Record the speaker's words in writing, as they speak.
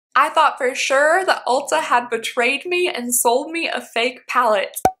I thought for sure that Ulta had betrayed me and sold me a fake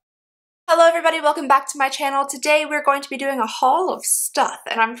palette. Hello everybody, welcome back to my channel. Today we're going to be doing a haul of stuff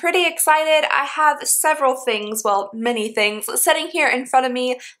and I'm pretty excited. I have several things, well many things, sitting here in front of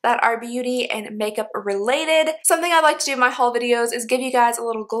me that are beauty and makeup related. Something I like to do in my haul videos is give you guys a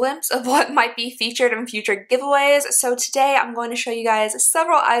little glimpse of what might be featured in future giveaways. So today I'm going to show you guys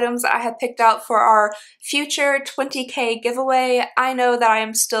several items that I have picked out for our future 20K giveaway. I know that I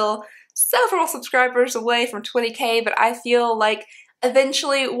am still several subscribers away from 20K, but I feel like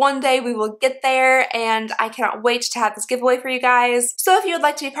eventually, one day we will get there and I cannot wait to have this giveaway for you guys. So if you would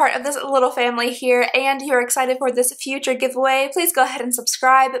like to be part of this little family here and you're excited for this future giveaway, please go ahead and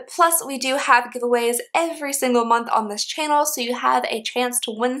subscribe. Plus, we do have giveaways every single month on this channel, so you have a chance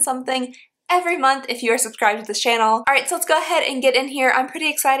to win something every month if you are subscribed to this channel. Alright, so let's go ahead and get in here. I'm pretty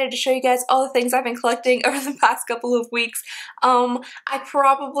excited to show you guys all the things I've been collecting over the past couple of weeks. I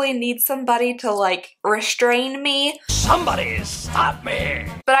probably need somebody to like restrain me. Somebody stop me!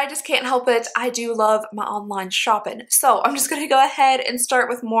 But I just can't help it. I do love my online shopping. So I'm just gonna go ahead and start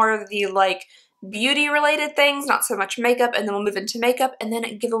with more of the like beauty related things, not so much makeup, and then we'll move into makeup and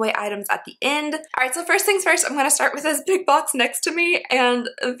then giveaway items at the end. Alright, so first things first, I'm going to start with this big box next to me, and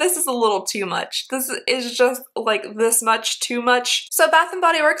this is a little too much. This is just like this much too much. So Bath &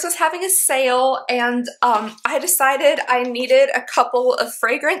 Body Works was having a sale and I decided I needed a couple of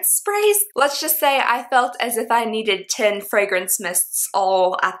fragrance sprays. Let's just say I felt as if I needed 10 fragrance mists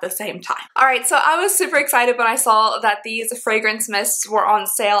all at the same time. Alright, so I was super excited when I saw that these fragrance mists were on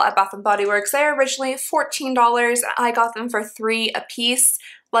sale at Bath & Body Works. They're originally $14. I got them for $3 a piece.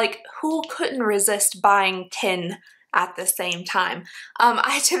 Like, who couldn't resist buying 10 at the same time?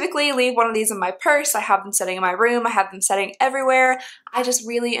 I typically leave one of these in my purse. I have them sitting in my room. I have them sitting everywhere. I just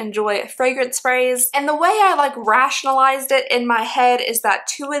really enjoy fragrance sprays. And the way I like rationalized it in my head is that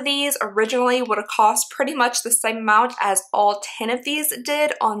 2 of these originally would have cost pretty much the same amount as all 10 of these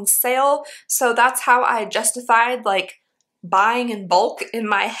did on sale. So that's how I justified like buying in bulk in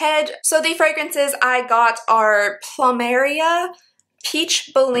my head. So the fragrances I got are Plumeria,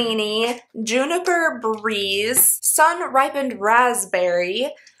 Peach Bellini, Juniper Breeze, Sun Ripened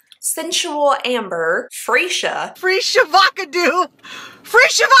Raspberry, Sensual Amber, Freesia, Vakadoo,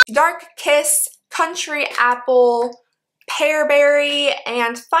 Dark Kiss, Country Apple, Pearberry,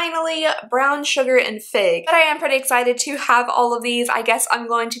 and finally Brown Sugar and Fig. But I am pretty excited to have all of these. I guess I'm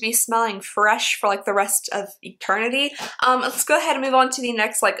going to be smelling fresh for like the rest of eternity. Let's go ahead and move on to the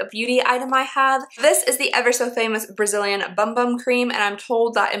next like beauty item I have. This is the ever so famous Brazilian Bum Bum Cream, and I'm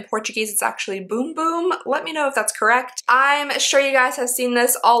told that in Portuguese it's actually Boom Boom. Let me know if that's correct. I'm sure you guys have seen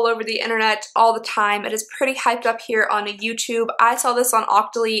this all over the internet all the time. It is pretty hyped up here on YouTube. I saw this on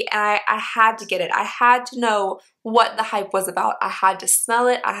Octoly and I had to get it. I had to know what the hype was about. I had to smell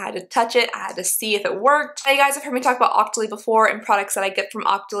it, I had to touch it, I had to see if it worked. Now, you guys have heard me talk about Octoly before and products that I get from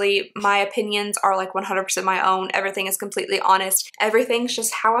Octoly. My opinions are like 100% my own. Everything is completely honest. Everything's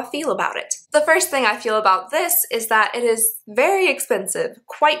just how I feel about it. The first thing I feel about this is that it is very expensive,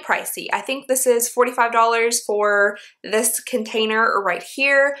 quite pricey. I think this is $45 for this container right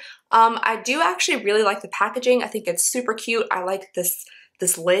here. I do actually really like the packaging. I think it's super cute. I like this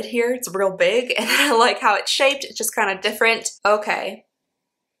lid here. It's real big and I like how it's shaped. It's just kind of different. Okay.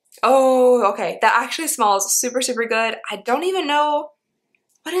 Oh, okay. That actually smells super, super good. I don't even know,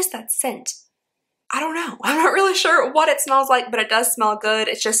 what is that scent? I don't know. I'm not really sure what it smells like, but it does smell good.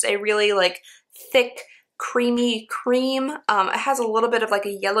 It's just a really like thick, creamy cream. It has a little bit of like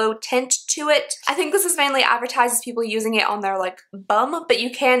a yellow tint to it. I think this is mainly advertised as people using it on their like bum, but you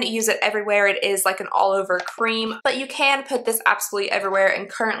can use it everywhere. It is like an all over cream, but you can put this absolutely everywhere. And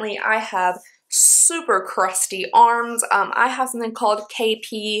currently I have super crusty arms. I have something called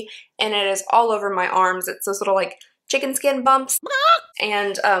KP and it is all over my arms. It's those little like chicken skin bumps.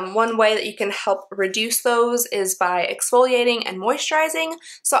 And one way that you can help reduce those is by exfoliating and moisturizing.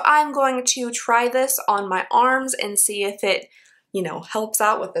 So I'm going to try this on my arms and see if it, you know, helps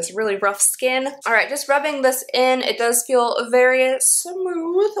out with this really rough skin. All right, just rubbing this in, it does feel very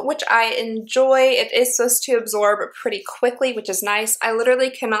smooth, which I enjoy. It is supposed to absorb pretty quickly, which is nice. I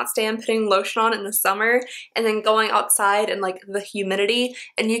literally cannot stand putting lotion on in the summer and then going outside and like the humidity,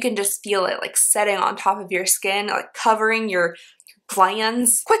 and you can just feel it like setting on top of your skin, like covering your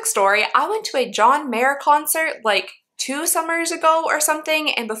glands. Quick story, I went to a John Mayer concert like 2 summers ago or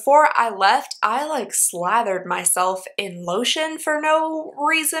something, and before I left, I like slathered myself in lotion for no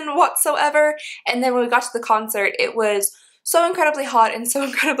reason whatsoever, and then when we got to the concert, it was so incredibly hot and so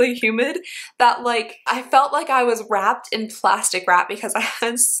incredibly humid that like I felt like I was wrapped in plastic wrap because I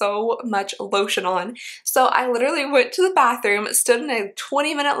had so much lotion on. So I literally went to the bathroom, stood in a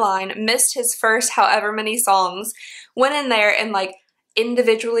 20-minute line, missed his first however many songs, went in there and like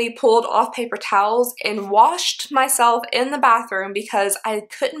individually pulled off paper towels and washed myself in the bathroom because I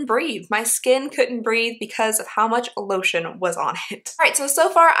couldn't breathe. My skin couldn't breathe because of how much lotion was on it. Alright, so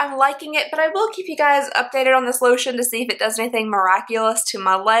far I'm liking it, but I will keep you guys updated on this lotion to see if it does anything miraculous to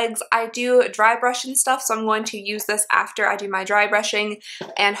my legs. I do dry brush and stuff, so I'm going to use this after I do my dry brushing,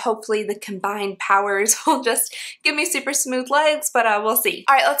 and hopefully the combined powers will just give me super smooth legs, but we'll see.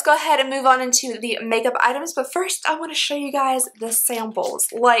 Alright, let's go ahead and move on into the makeup items, but first I want to show you guys this samples.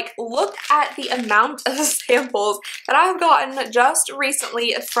 Like, look at the amount of samples that I've gotten just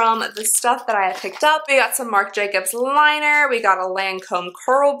recently from the stuff that I have picked up. We got some Marc Jacobs liner, we got a Lancome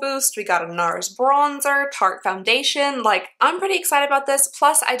curl boost, we got a NARS bronzer, Tarte foundation. Like, I'm pretty excited about this.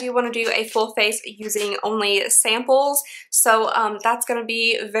 Plus, I do want to do a full face using only samples, so that's going to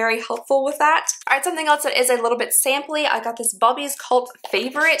be very helpful with that. Alright, something else that is a little bit sampley, I got this Bubby's Cult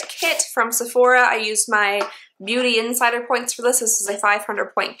Favorite kit from Sephora. I used my Beauty Insider points for this. This is a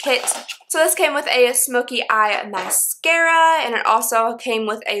 500 point kit. So this came with a smoky eye mascara, and it also came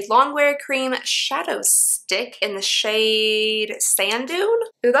with a Longwear Cream shadow stick in the shade Sand Dune.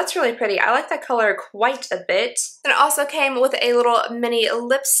 Ooh, that's really pretty. I like that color quite a bit. And it also came with a little mini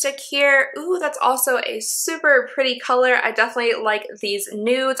lipstick here. Ooh, that's also a super pretty color. I definitely like these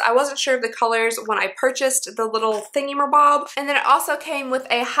nudes. I wasn't sure of the colors when I purchased the little thingy-mabob. And then it also came with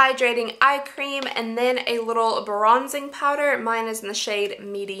a hydrating eye cream and then a little bronzing powder. Mine is in the shade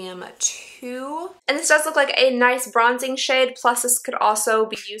Medium 2. And this does look like a nice bronzing shade, plus this could also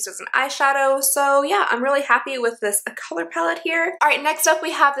be used as an eyeshadow. So yeah, I'm really happy with this color palette here. Alright, next up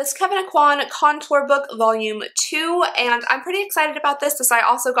we have this Kevyn Contour Book Volume 2, and I'm pretty excited about this. This I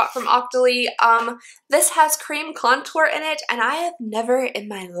also got from Octoly. This has cream contour in it, and I have never in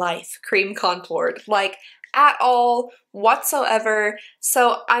my life cream contoured, like at all whatsoever.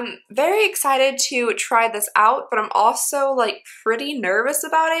 So I'm very excited to try this out, but I'm also like pretty nervous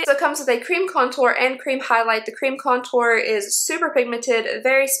about it. So it comes with a cream contour and cream highlight. The cream contour is super pigmented,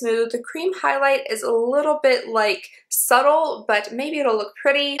 very smooth. The cream highlight is a little bit like subtle, but maybe it'll look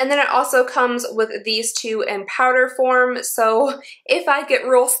pretty. And then it also comes with these two in powder form. So if I get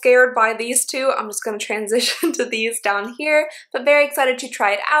real scared by these two, I'm just going to transition to these down here, but very excited to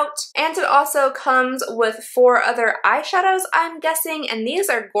try it out. And it also comes with 4 other eyeshadows, I'm guessing, and these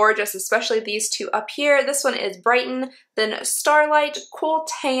are gorgeous, especially these two up here. This one is Brighten, then Starlight, Cool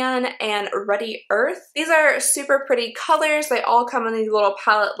Tan, and Ruddy Earth. These are super pretty colors. They all come in a little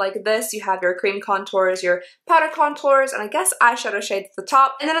palette like this. You have your cream contours, your powder contours, and I guess eyeshadow shades at the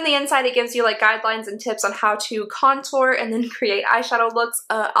top. And then on the inside it gives you like guidelines and tips on how to contour and then create eyeshadow looks.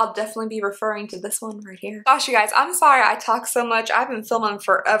 I'll definitely be referring to this one right here. Gosh, you guys, I'm sorry I talk so much. I've been filming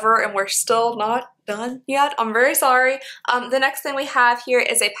forever and we're still not done yet. I'm very sorry. The next thing we have here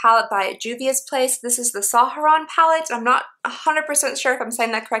is a palette by Juvia's Place. This is the Saharan palette. I'm not 100% sure if I'm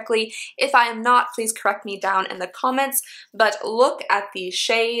saying that correctly. If I am not, please correct me down in the comments. But look at these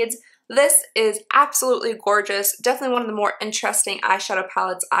shades. This is absolutely gorgeous. Definitely one of the more interesting eyeshadow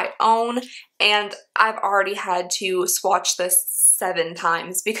palettes I own, and I've already had to swatch this 7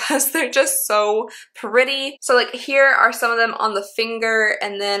 times because they're just so pretty. So like here are some of them on the finger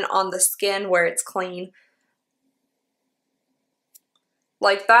and then on the skin where it's clean.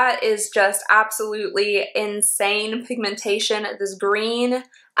 Like that is just absolutely insane pigmentation. This green,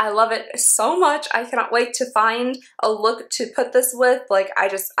 I love it so much. I cannot wait to find a look to put this with. Like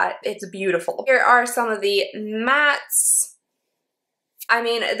it's beautiful. Here are some of the mattes. I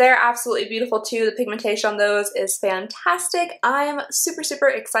mean, they're absolutely beautiful too. The pigmentation on those is fantastic. I'm super, super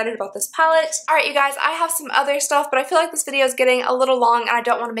excited about this palette. Alright, you guys, I have some other stuff, but I feel like this video is getting a little long and I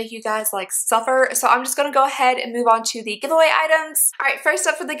don't want to make you guys like suffer. So I'm just going to go ahead and move on to the giveaway items. Alright, first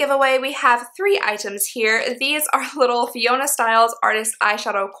up for the giveaway, we have 3 items here. These are little Fiona Styles Artist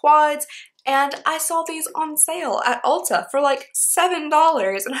Eyeshadow Quads. And I saw these on sale at Ulta for like $7,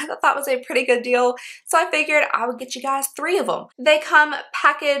 and I thought that was a pretty good deal, so I figured I would get you guys 3 of them. They come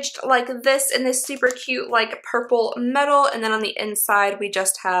packaged like this in this super cute like purple metal, and then on the inside we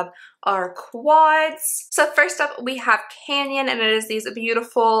just have our quads. So first up we have Canyon, and it is these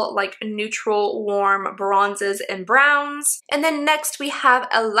beautiful like neutral warm bronzes and browns. And then next we have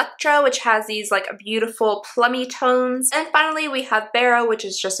Electra, which has these like beautiful plummy tones. And finally we have Barrow, which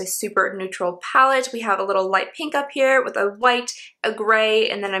is just a super neutral palette. We have a little light pink up here with a white, a gray,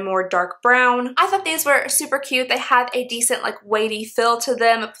 and then a more dark brown. I thought these were super cute. They have a decent like weighty feel to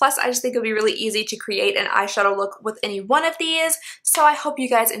them. Plus I just think it would be really easy to create an eyeshadow look with any one of these. So I hope you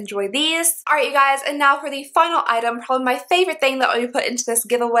guys enjoy these. Alright you guys, and now for the final item, probably my favorite thing that we put into this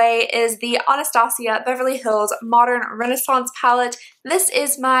giveaway is the Anastasia Beverly Hills Modern Renaissance palette. This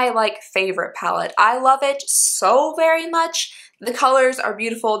is my like favorite palette. I love it so very much. The colors are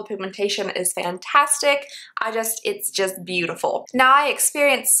beautiful, the pigmentation is fantastic. It's just beautiful. Now I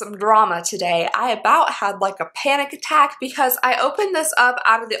experienced some drama today. I about had like a panic attack because I opened this up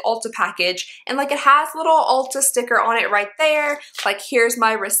out of the Ulta package and like it has a little Ulta sticker on it right there. Like here's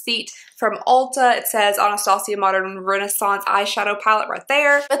my receipt from Ulta. It says Anastasia Modern Renaissance eyeshadow palette right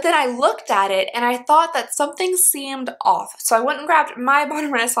there. But then I looked at it and I thought that something seemed off. So I went and grabbed my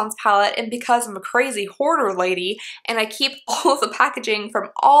Modern Renaissance palette, and because I'm a crazy hoarder lady and I keep all of the packaging from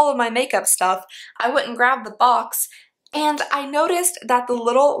all of my makeup stuff, I went and grabbed the box and I noticed that the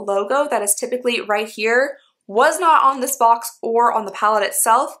little logo that is typically right here was not on this box or on the palette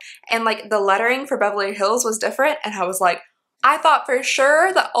itself, and like the lettering for Beverly Hills was different, and I was like, I thought for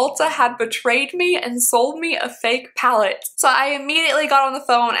sure that Ulta had betrayed me and sold me a fake palette. So I immediately got on the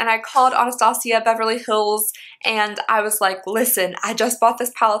phone and I called Anastasia Beverly Hills and I was like, listen, I just bought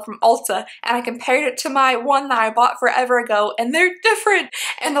this palette from Ulta and I compared it to my one that I bought forever ago and they're different.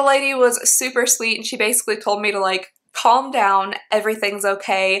 And the lady was super sweet and she basically told me to like, calm down, everything's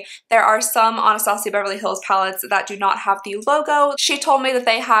okay. There are some Anastasia Beverly Hills palettes that do not have the logo. She told me that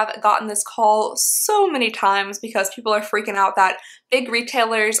they have gotten this call so many times because people are freaking out that big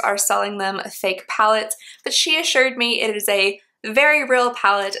retailers are selling them fake palettes, but she assured me it is a very real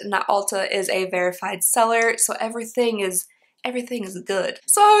palette and that Ulta is a verified seller, so everything is good.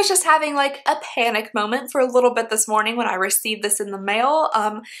 So I was just having like a panic moment for a little bit this morning when I received this in the mail,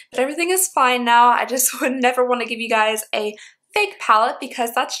 but everything is fine now. I just would never want to give you guys a fake palette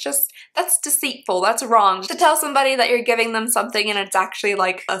because that's deceitful, that's wrong. To tell somebody that you're giving them something and it's actually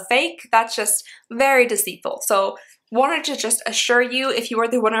like a fake, that's just very deceitful. So wanted to just assure you, if you are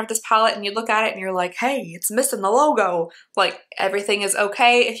the winner of this palette and you look at it and you're like, hey, it's missing the logo, like everything is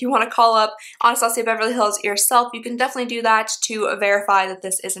okay. If you want to call up Anastasia Beverly Hills yourself, you can definitely do that to verify that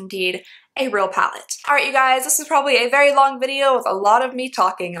this is indeed a real palette. Alright you guys, this is probably a very long video with a lot of me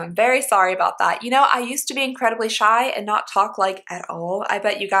talking. I'm very sorry about that. You know, I used to be incredibly shy and not talk like at all. I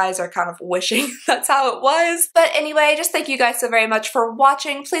bet you guys are kind of wishing that's how it was. But anyway, just thank you guys so very much for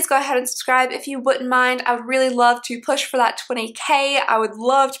watching. Please go ahead and subscribe if you wouldn't mind. I would really love to push for that 20K. I would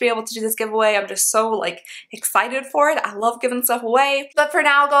love to be able to do this giveaway. I'm just so like excited for it. I love giving stuff away. But for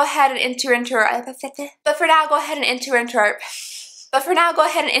now, go ahead and enter into our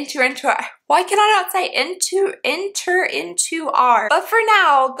why can I not say enter into our? But for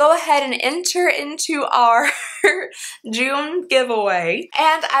now, go ahead and enter into our June giveaway.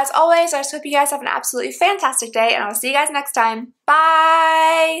 And as always, I just hope you guys have an absolutely fantastic day and I'll see you guys next time.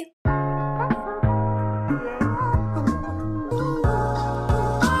 Bye!